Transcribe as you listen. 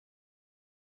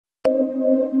Starring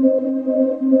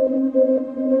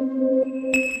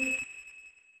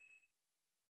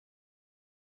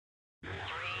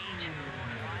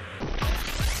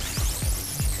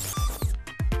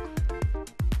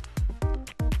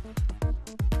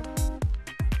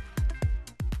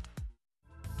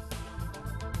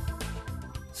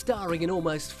in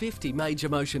almost 50 major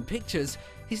motion pictures,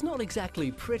 he's not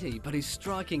exactly pretty, but his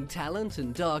striking talent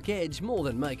and dark edge more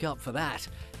than make up for that.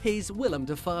 He's Willem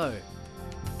Dafoe.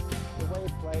 The way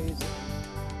it plays,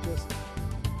 just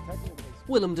technically.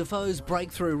 Willem Dafoe's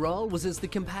breakthrough role was as the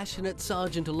compassionate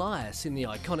Sergeant Elias in the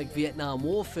iconic Vietnam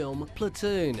War film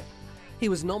Platoon. He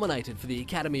was nominated for the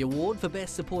Academy Award for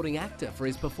Best Supporting Actor for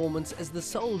his performance as the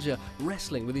soldier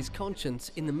wrestling with his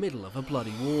conscience in the middle of a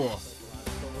bloody war.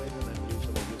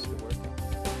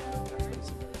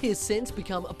 He has since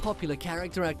become a popular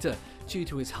character actor. Due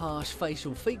to his harsh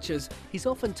facial features, he's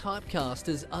often typecast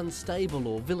as unstable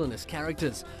or villainous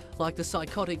characters, like the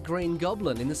psychotic Green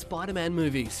Goblin in the Spider-Man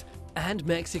movies, and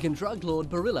Mexican drug lord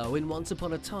Barillo in Once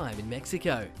Upon a Time in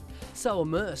Mexico. So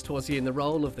immersed was he in the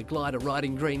role of the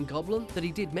glider-riding Green Goblin that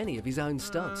he did many of his own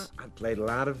stunts. I played a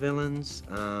lot of villains.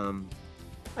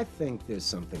 I think there's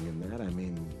something in that. I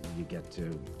mean, you get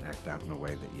to act out in a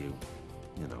way that you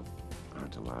know,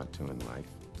 aren't allowed to in life.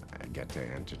 I get to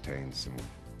entertain some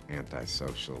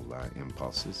antisocial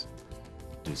impulses,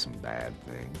 do some bad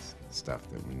things, stuff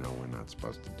that we know we're not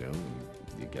supposed to do, and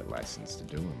you get licensed to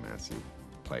do them as you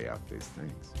play out these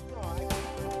things.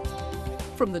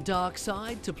 From the dark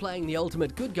side to playing the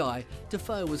ultimate good guy,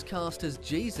 Dafoe was cast as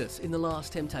Jesus in The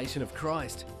Last Temptation of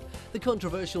Christ. The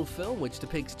controversial film, which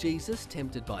depicts Jesus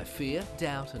tempted by fear,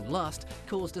 doubt and lust,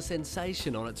 caused a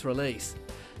sensation on its release.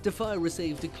 Dafoe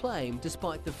received acclaim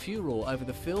despite the furore over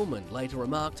the film and later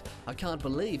remarked, "I can't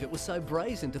believe it was so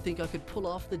brazen to think I could pull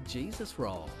off the Jesus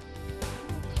role."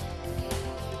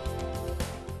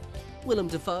 Willem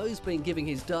Dafoe's been giving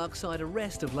his dark side a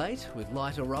rest of late, with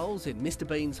lighter roles in Mr.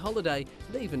 Bean's Holiday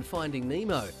and even Finding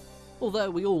Nemo.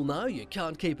 Although we all know you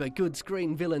can't keep a good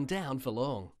screen villain down for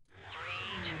long.